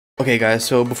Okay guys,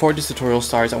 so before this tutorial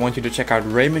starts, I want you to check out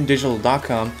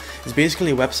RaminDigital.com. It's basically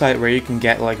a website where you can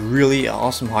get like really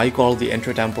awesome high quality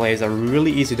intro templates that are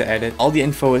really easy to edit. All the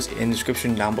info is in the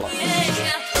description down below.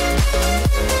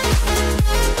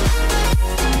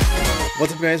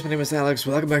 What's up guys, my name is Alex,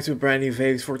 welcome back to a brand new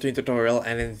Vegas 14 tutorial,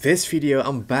 and in this video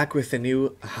I'm back with a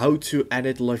new how to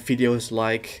edit live videos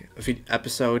like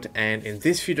episode. And in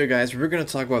this video guys, we're going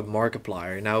to talk about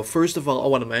Markiplier. Now first of all, I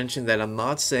want to mention that I'm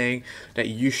not saying that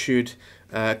you should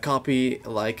copy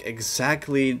like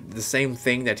exactly the same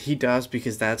thing that he does,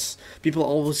 because that's people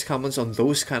always comment on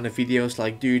those kind of videos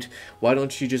like, dude, why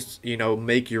don't you just, you know,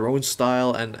 make your own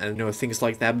style and you know, things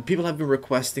like that. But people have been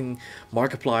requesting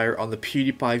Markiplier on the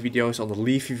PewDiePie videos, on the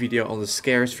Leafy video, on the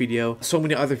Scares video, so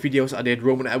many other videos I did,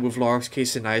 Roman Edward vlogs,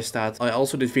 Casey Neistat. I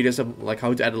also did videos of like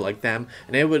how to edit like them,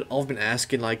 and they would all been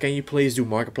asking like, can you please do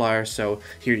Markiplier? So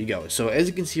here you go. So as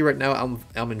you can see right now,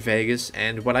 I'm in Vegas,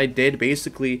 and what I did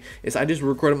basically is I just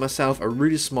recorded myself a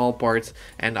really small part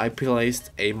and I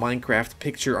placed a Minecraft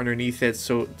picture underneath it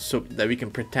so that we can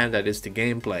pretend that it's the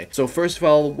gameplay. So first of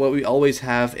all, what we always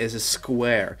have is a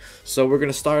square. So we're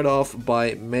gonna start off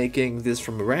by making this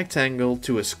from a rectangle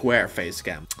to a square face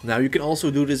cam. Now you can also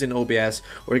do this in OBS,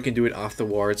 or you can do it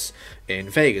afterwards in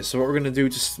Vegas. So what we're gonna do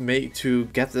to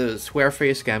get the square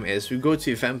face cam is we go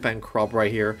to event pen crop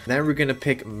right here. Then we're gonna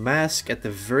pick mask at the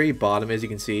very bottom, as you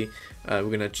can see. We're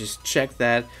gonna just check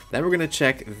that. Then we're gonna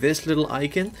check this little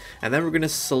icon, and then we're gonna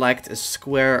select a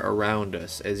square around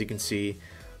us, as you can see,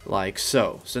 like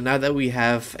so. So now that we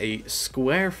have a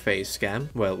square face cam,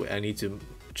 well, I need to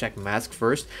check mask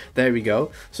first. There we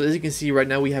go. So as you can see right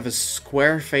now, we have a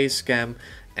square face cam,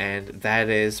 and that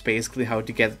is basically how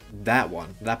to get that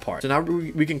part. So now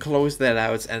we can close that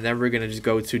out, and then we're gonna just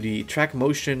go to the track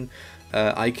motion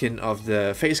icon of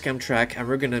the facecam track, and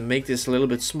we're gonna make this a little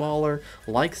bit smaller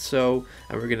like so,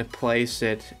 and we're gonna place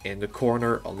it in the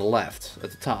corner on the left at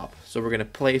the top. So we're gonna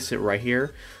place it right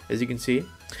here, as you can see.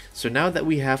 So now that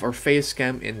we have our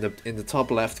facecam in the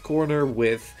top left corner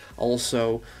with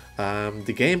also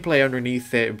the gameplay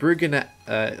underneath it, we're gonna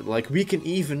like, we can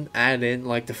even add in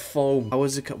like the foam,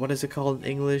 what is it called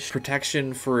in English,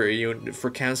 protection for, you know, for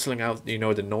canceling out, you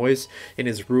know, the noise in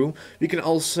his room. You can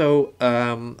also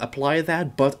apply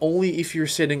that, but only if you're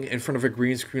sitting in front of a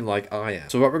green screen like I am.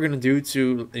 So what we're gonna do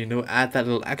to, you know, add that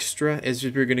little extra is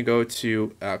just we're gonna go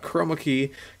to Chroma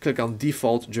Key, click on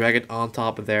default, drag it on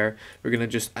top of there. We're gonna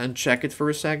just uncheck it for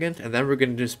a second, and then we're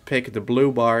gonna just pick the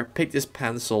blue bar, pick this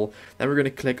pencil, then we're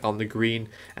gonna click on the green,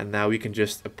 and now we can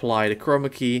just apply the Chroma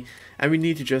Key, and we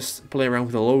need to just play around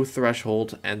with the low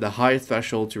threshold and the high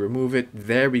threshold to remove it.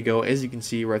 There we go. As you can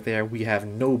see right there, we have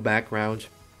no background.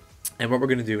 And what we're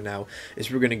going to do now is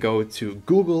we're going to go to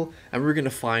Google, and we're going to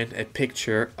find a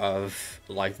picture of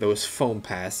like those foam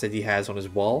pads that he has on his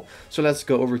wall. So let's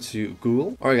go over to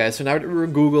Google. Alright guys, so now that we're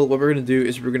in Google, what we're going to do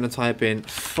is we're going to type in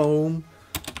foam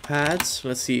pads.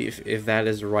 Let's see if that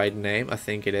is the right name. I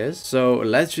think it is. So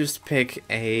let's just pick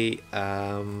a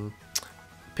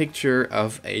picture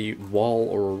of a wall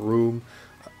or a room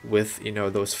with, you know,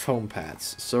 those foam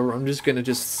pads. So I'm just gonna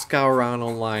scour around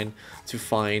online to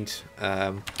find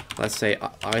let's say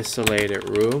isolated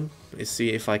room. Let's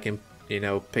see if I can, you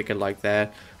know, pick it like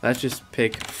that. Let's just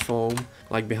pick foam,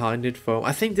 like behind it, foam.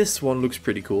 I think this one looks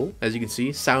pretty cool, as you can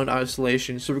see, sound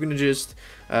isolation. So we're gonna just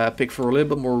pick for a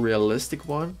little bit more realistic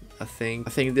one. I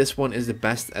think this one is the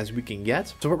best as we can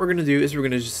get. So what we're gonna do is we're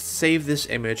gonna just save this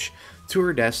image to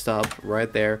our desktop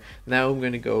right there. Now I'm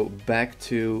gonna go back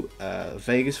to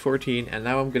Vegas 14, and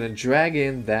now I'm gonna drag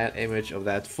in that image of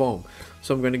that foam.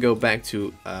 So I'm gonna go back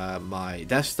to my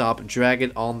desktop, drag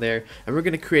it on there, and we're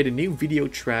gonna create a new video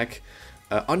track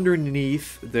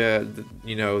underneath the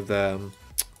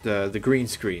green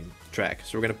screen track.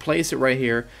 So we're gonna place it right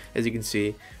here, as you can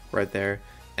see right there,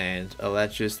 and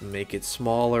let's just make it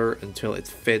smaller until it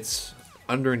fits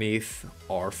underneath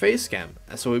our face cam.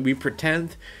 So we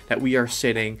pretend that we are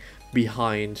sitting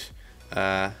behind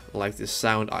like the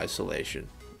sound isolation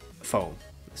foam.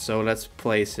 So let's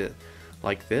place it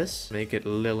like this, make it a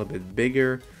little bit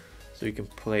bigger so you can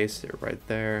place it right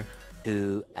there.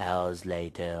 2 hours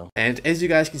later. And as you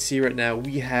guys can see right now,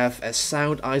 we have a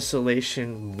sound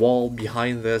isolation wall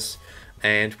behind this,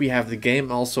 and we have the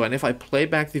game also. And if I play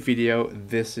back the video,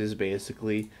 this is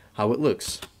basically how it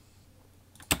looks.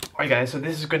 Alright guys, so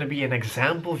this is going to be an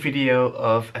example video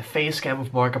of a face cam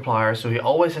of Markiplier. So he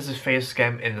always has his face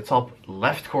cam in the top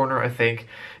left corner, I think,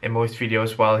 in most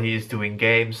videos while he is doing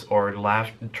games or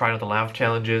try not to laugh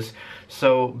challenges.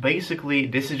 So basically,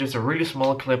 this is just a really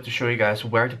small clip to show you guys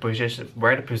where to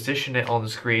position it on the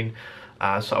screen.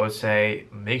 So I would say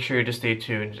make sure to stay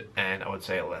tuned, and I would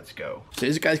say let's go. So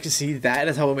as you guys can see, that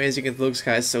is how amazing it looks,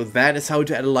 guys. So that is how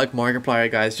to edit like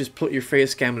Markiplier, guys. Just put your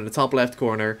face cam in the top left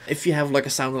corner. If you have like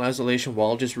a sound isolation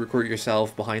wall, just record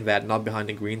yourself behind that, not behind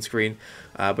the green screen.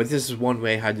 But this is one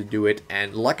way how to do it.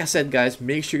 And like I said, guys,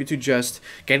 make sure to just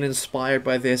get inspired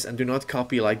by this and do not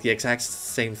copy like the exact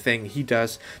same thing he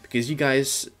does, because you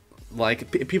guys,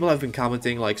 like, people have been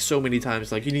commenting like so many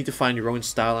times like you need to find your own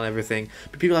style and everything,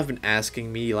 but people have been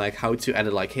asking me like how to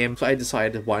edit like him, so I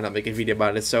decided why not make a video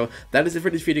about it. So that is it for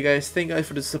this video, guys. Thank you guys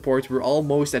for the support. We're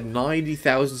almost at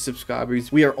 90,000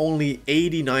 subscribers. We are only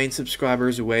 89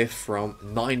 subscribers away from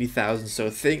 90,000, so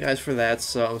thank you guys for that.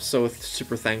 So I'm so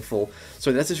super thankful.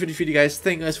 So that's it for the video, guys.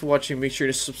 Thank you guys for watching. Make sure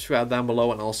to subscribe down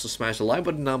below and also smash the like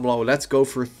button down below. Let's go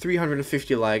for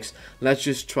 350 likes. Let's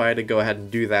just try to go ahead and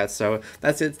do that. So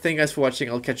that's it. Thank you guys for watching.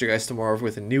 I'll catch you guys tomorrow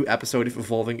with a new episode of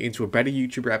evolving into a better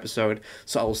YouTuber episode.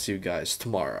 So I will see you guys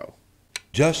tomorrow.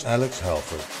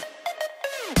 JustAlexHalford.